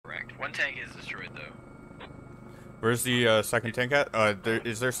tank is destroyed though. Where's the second tank at?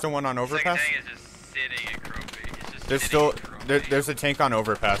 Is there still one on overpass? The second tank is just sitting in Croaky. It's just There's sitting still in Croaky. there's a tank on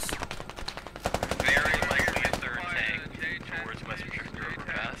overpass. Very likely a third tank towards West Pacific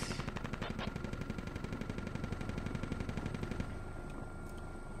overpass.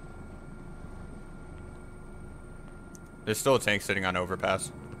 There's still a tank sitting on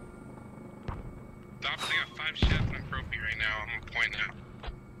overpass. Docs, I got 5 shots on Croaky right now. I'm gonna point now.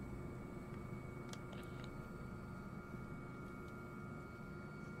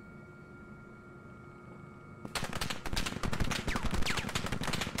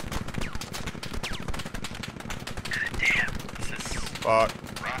 Damn, this is Fuck.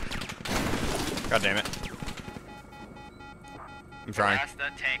 rough. God damn it. I'm trying.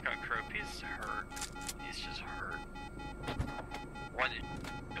 That tank on Croaky is hurt. He's just hurt. One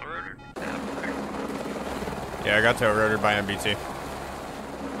rotor. Yeah, I got tail rotored by MBT.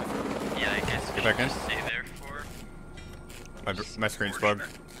 Yeah, I guess Get back in. just stay there for. My screen's bugged.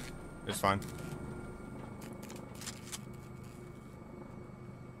 It's fine.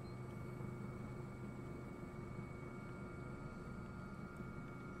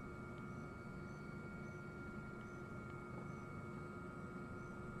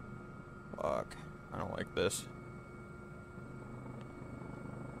 Fuck. I don't like this.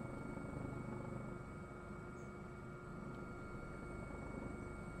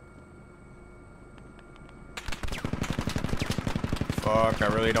 Fuck, I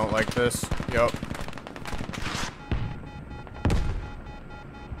really don't like this. Yup.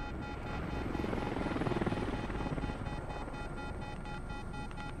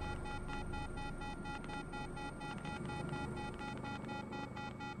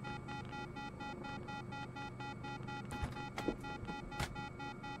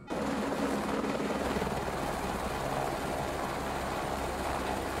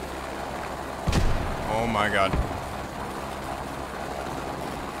 Oh my god.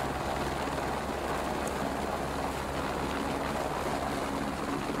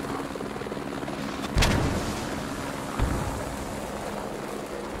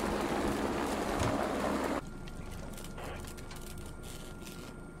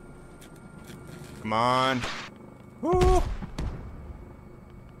 Come on. Woo.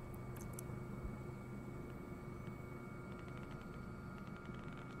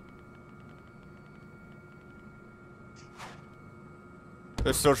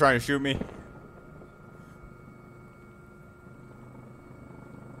 They're still trying to shoot me.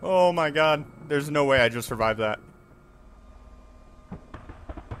 Oh my god. There's no way I just survived that.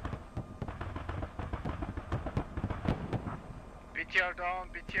 BTR down,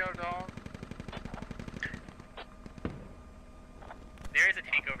 BTR down. There is a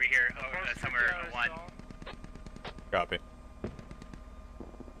tank over here, somewhere BTR in is one. down. Copy.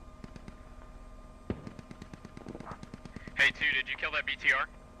 Hey, 2, did you kill that BTR?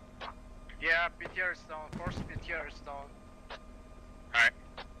 Yeah, BTR is down. First BTR is down. Alright.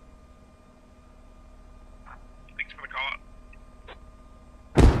 Thanks for the call out.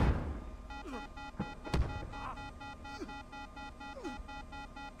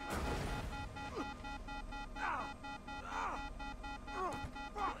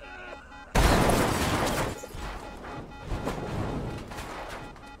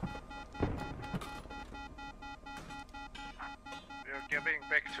 We're getting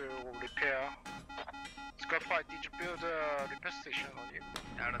back to repair. Squad 5, did you build a repair station on you?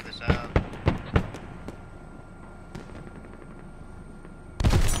 Out of the south.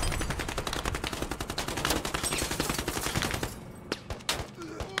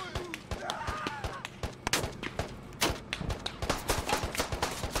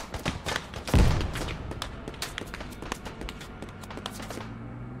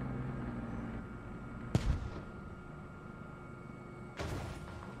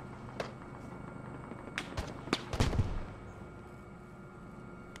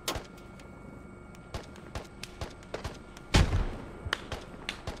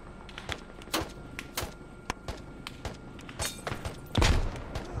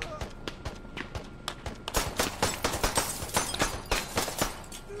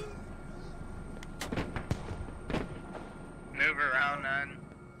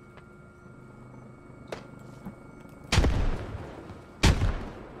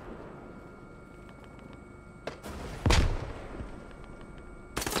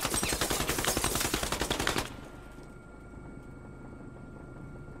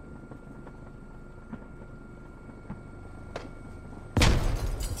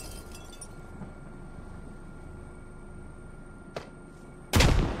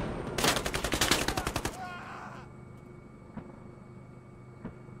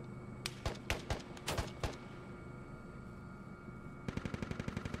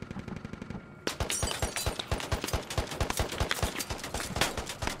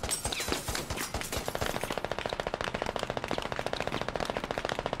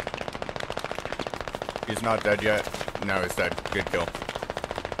 He's not dead yet. No, he's dead. Good kill.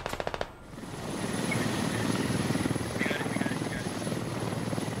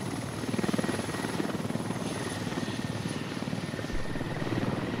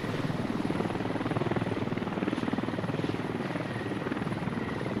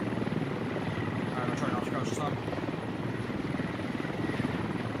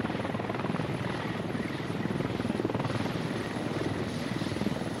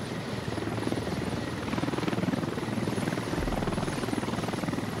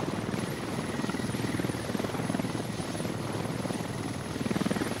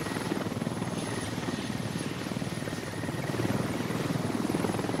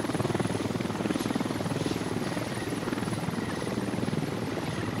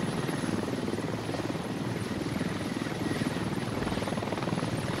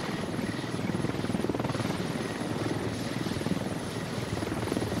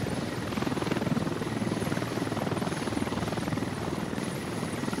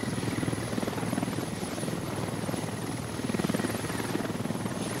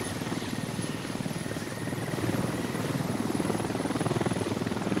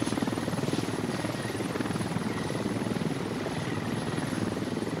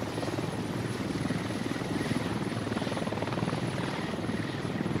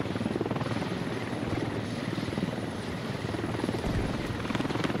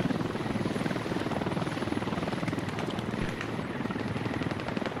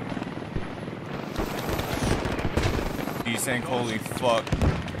 Saying holy fuck.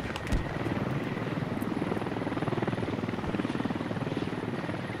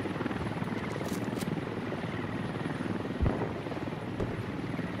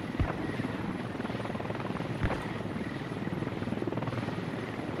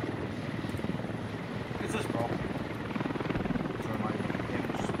 What's this, bro?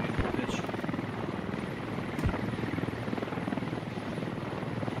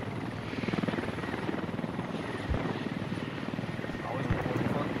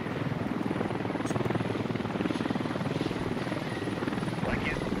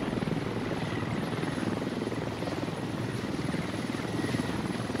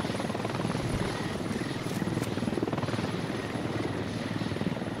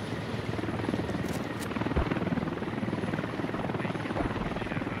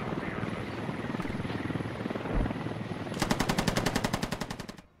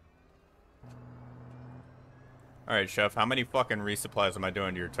 Alright, Chef, how many fucking resupplies am I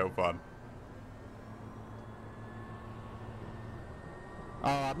doing to your tow fob? Oh,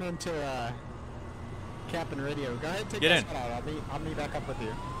 I'm into cap and radio. Go ahead and take Get that in. out. I'll meet back up with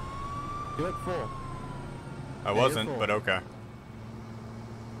you. Do it full. I Yeah, wasn't, you're full. but okay.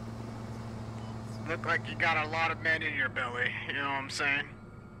 Look like you got a lot of men in your belly, you know what I'm saying?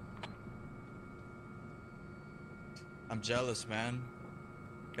 I'm jealous, man.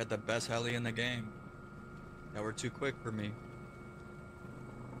 Got the best heli in the game. Y'all were too quick for me.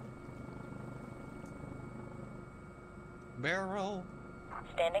 Barrel.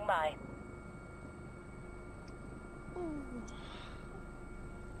 Standing by.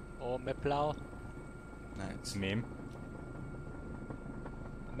 Oh, Meplau. Nice. Meme.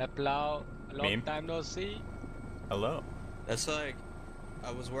 Meplau. Long Meme. time no see. Hello. That's like,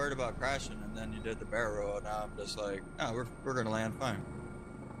 I was worried about crashing, and then you did the barrel, and now I'm just like, no, we're gonna land fine.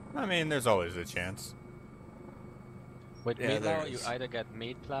 I mean, there's always a chance. With Yeah, there Meplau, you is. either get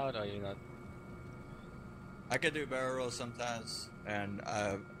meat plowed or you not. I could do barrel rolls sometimes, and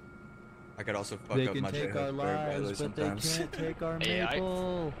I could also fuck They up can my take J-hook our very badly lives, but they sometimes. can't take our AI.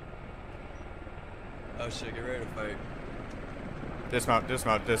 maple. Oh shit, get ready to fight. Dismount,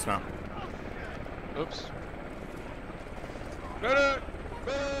 dismount, dismount. Oops. God,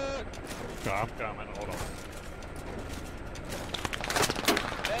 I'm coming. Hold on.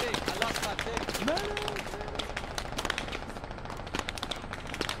 Hey, I lost my thing.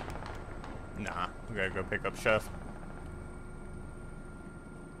 Nah, we gotta go pick up Chef.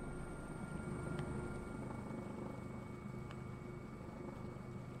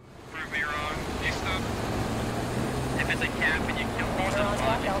 Prove me wrong. You stop. If it's a cap and you kill one of them,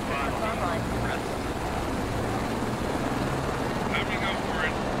 Online. I'm gonna go for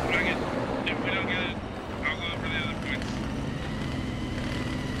it. If we don't get it, I'll go for the other points.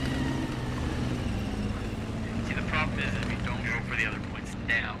 See, the problem is if we don't go for the other points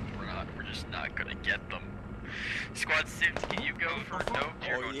now, we're just not gonna get them. Squad 6, can you go for no?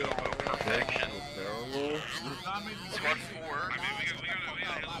 You're going no, perfection. Squad 4. I mean, we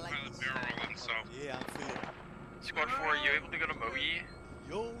gotta hit the barrel roll so. Yeah, I'm feeling. Squad 4, are you able to go to Mogi?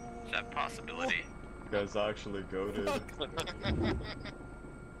 Yo. Is that a possibility? You guys actually goated.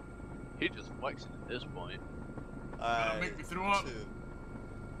 He just flexing at this point. Make me throw up.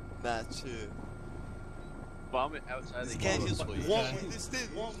 Not chill. Vomit outside This the guy game, just please. walking this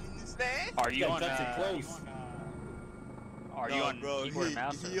thing, walking this thing. Are you Yeah, on that's close. Are you on bro, keyboard and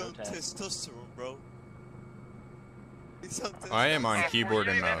mouse he or on rotate? testosterone, bro. He's on testosterone. I am on keyboard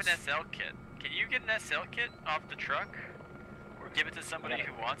you and have mouse. an SL kit. Can you get an SL kit off the truck? Or give it to somebody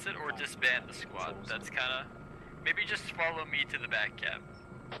who wants it, or disband the squad? That's kinda... Maybe just follow me to the back cab.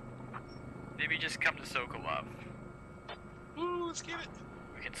 Maybe just come to Sokolov. Ooh, let's get it.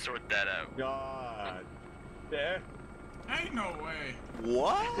 We can sort that out. God. There. Ain't no way.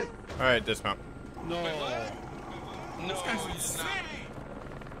 What? Alright, dismount. No. This guy's insane.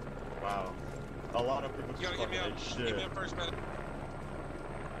 Wow. A lot of people just fucking ate shit. first minute.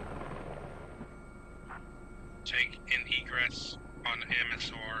 Take an egress on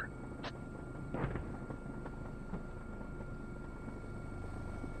MSR.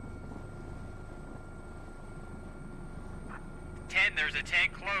 There's a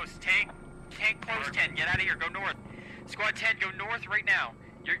tank close. Tank close. 10. Get out of here. Go north. Squad 10, go north right now.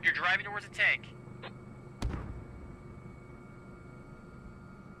 You're driving towards a tank.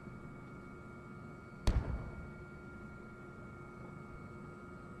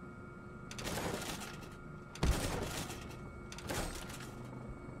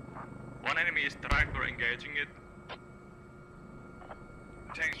 One enemy is tractor engaging it.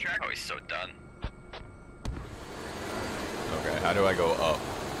 Tank's track. Oh, he's so done. Okay, how do I go up?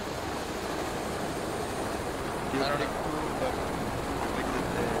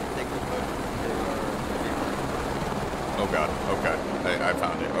 Oh god, okay. I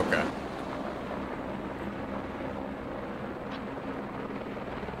found it, okay.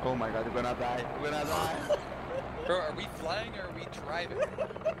 Oh my god, we're gonna die. We're gonna die. Bro, are we flying or are we driving?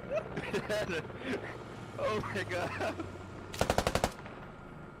 Oh my god.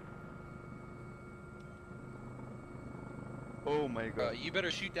 Oh my Bro, god. you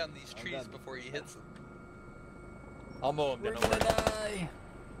better shoot down these trees before he hits them. I'll mow him We're down. gonna die.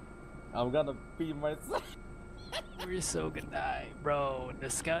 I'm gonna beat myself. We're so gonna die. Bro, the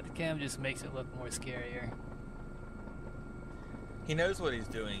scout cam just makes it look more scarier. He knows what he's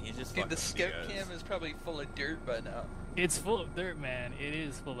doing. He's just Dude, the fucking scout with you guys. cam is probably full of dirt by now. It's full of dirt, man. It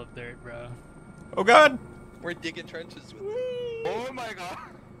is full of dirt, bro. Oh god! We're digging trenches with it. Oh my god.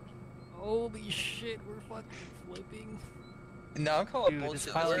 Holy shit, we're fucking flipping. No, I'm calling Dude, bullshit. this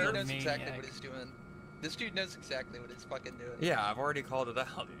This pilot dude is knows exactly maniac. what he's doing. This dude knows exactly what he's fucking doing. Yeah, I've already called it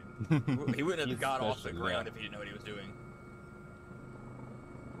out. He wouldn't have got off the ground if he didn't know what he was doing.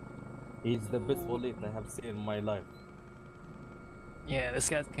 He's the best bullet I have seen in my life. Yeah, this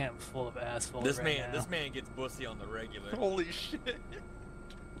guy's camp full of assholes This right man, now. this man gets bussy on the regular. Holy shit.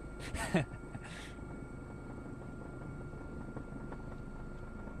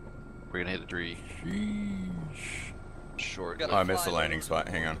 We're gonna hit a tree. Short. Gotta Oh, I missed the fly landing low spot.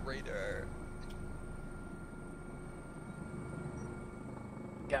 on Hang the on. radar.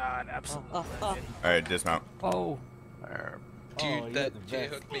 God, absolutely. Alright, dismount. Oh. Dude, that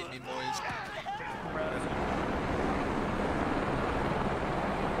J-hook made me moist.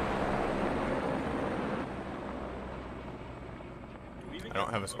 I don't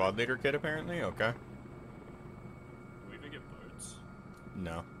have a squad leader kit apparently, okay. Do we even get boats?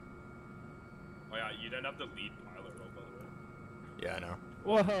 No. Oh yeah, you don't have the lead pilot role, by the way. Yeah, I know.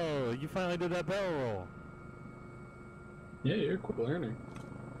 Whoa, you finally did that barrel roll. Yeah, you're quick learning.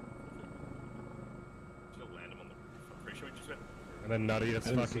 Just land him on the roof. I'm pretty sure we just went. And then nutty as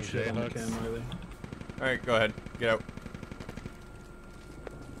fucking J-hooks. Alright, go ahead. Get out.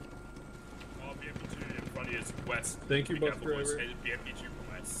 Oh, BMP2 in front of you is west. Thank you, Be bus careful, boys. driver. Headed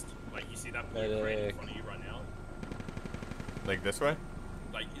BMP2 west. Like, you see that blue crane in front of you right now? Like this way?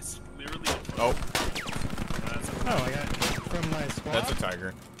 Like, it's literally in front Oh. of you. Oh, I got from my squad. That's a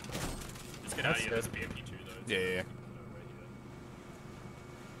tiger. Let's get out of here. That's BMP2 though. It's Yeah, yeah, yeah. right here.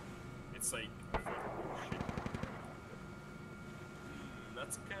 It's like, shit.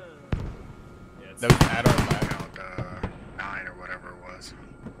 That's kind of. Yeah, it's That was at our left. 9 or whatever it was.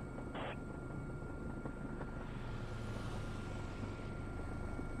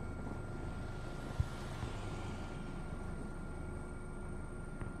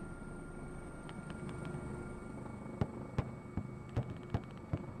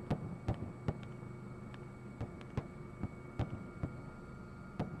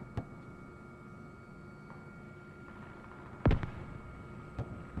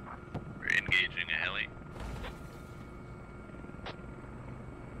 We're engaging a heli.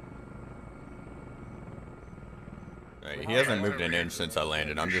 Alright, he hasn't moved an inch since I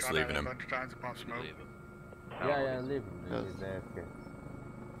landed. I'm just leaving him. A bunch of times, pump smoke. Yeah, leave him. He's AFK.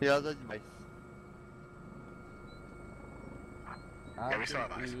 Yeah, that's nice. Yeah, we saw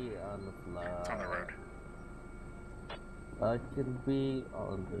it last. It's on the road. I can be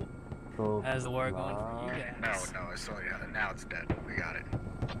on the pro. How's the war going for you guys? No, I saw it. Now it's dead. We got it.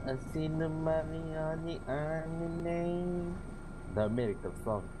 I seen the money on the army name. The American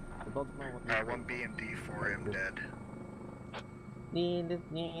song. I don't know what 1B and D for him dead.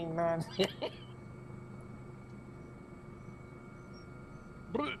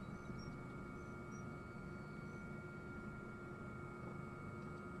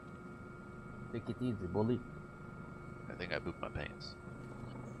 Take it easy, bully. I think I pooped my pants.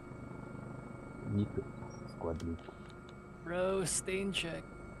 Need to squad lead. Bro, stay in check.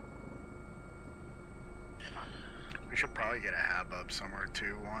 We should probably get a hab up somewhere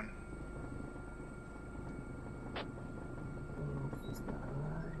too. One.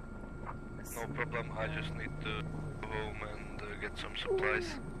 No problem, I just need to go home and get some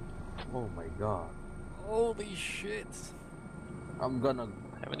supplies. Oh my god. Holy shit. I'm gonna.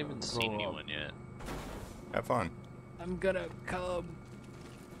 I haven't even seen anyone yet. Have fun. I'm gonna come.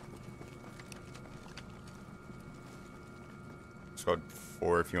 Squad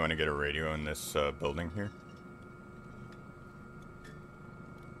 4, if you want to get a radio in this building here.